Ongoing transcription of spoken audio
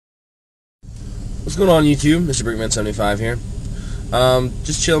What's going on, YouTube? Mr. Brickman75 here.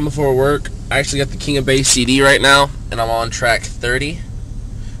 Just chilling before work. I actually got the King of Bass CD right now, and I'm on track 30,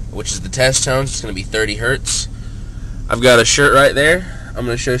 which is the test tones. It's going to be 30 hertz. I've got a shirt right there I'm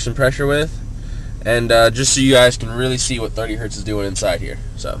going to show you some pressure with, and just so you guys can really see what 30 hertz is doing inside here.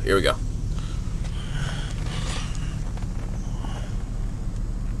 So, here we go.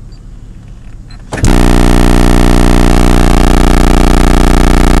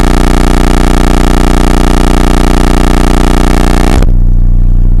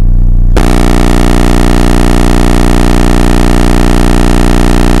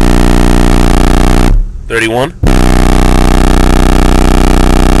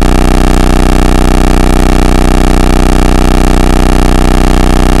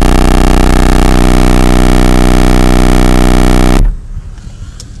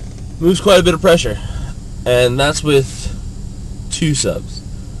 Moves quite a bit of pressure, and that's with 2 subs.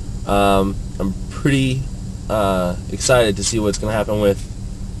 I'm pretty excited to see what's going to happen with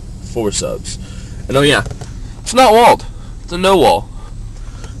 4 subs. And oh yeah, it's not walled. It's a no wall.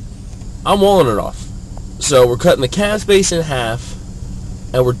 I'm walling it off. So we're cutting the cab space in half,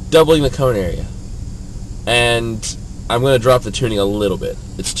 and we're doubling the cone area. And I'm going to drop the tuning a little bit.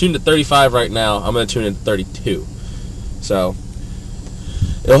 It's tuned at 35 right now. I'm going to tune it to 32. So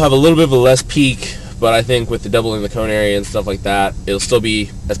it'll have a little bit of a less peak, but I think with the doubling the cone area and stuff like that, it'll still be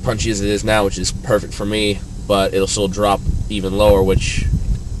as punchy as it is now, which is perfect for me, but it'll still drop even lower, which,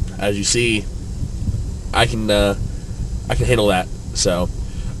 as you see, I can handle that. So,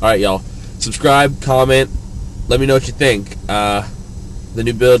 alright, y'all. Subscribe, comment, let me know what you think. The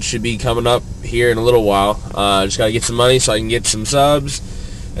new build should be coming up here in a little while. Just gotta get some money so I can get some subs,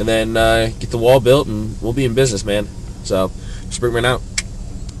 and then get the wall built, and we'll be in business, man. So, Springman out.